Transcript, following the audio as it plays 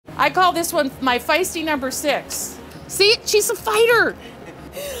I call this one my feisty number 6. See, she's a fighter.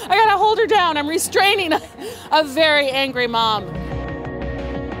 I gotta hold her down. I'm restraining a very angry mom.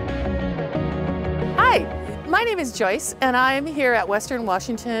 Hi, my name is Joyce, and I'm here at Western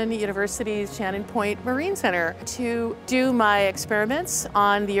Washington University's Shannon Point Marine Center to do my experiments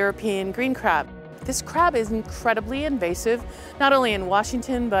on the European green crab. This crab is incredibly invasive, not only in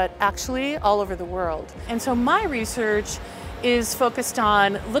Washington, but actually all over the world. And so my research is focused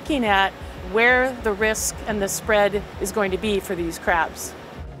on looking at where the risk and the spread is going to be for these crabs.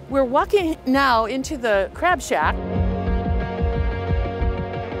 We're walking now into the crab shack.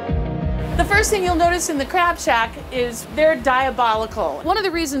 The first thing you'll notice in the crab shack is they're diabolical. One of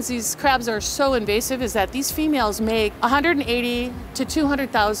the reasons these crabs are so invasive is that these females make 180 to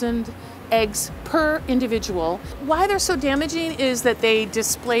 200,000 eggs per individual. Why they're so damaging is that they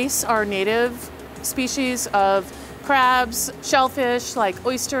displace our native species of crabs, shellfish, like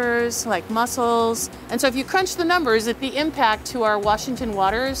oysters, like mussels. And so if you crunch the numbers, the impact to our Washington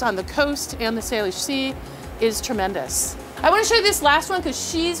waters on the coast and the Salish Sea is tremendous. I want to show you this last one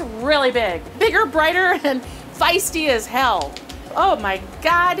because she's really big. Bigger, brighter, and feisty as hell. Oh my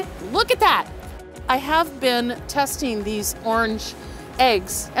God, look at that. I have been testing these orange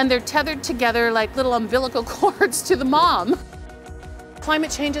eggs, and they're tethered together like little umbilical cords to the mom.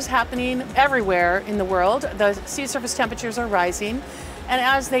 Climate change is happening everywhere in the world. The sea surface temperatures are rising. And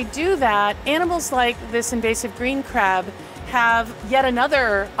as they do that, animals like this invasive green crab have yet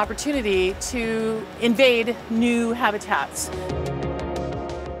another opportunity to invade new habitats.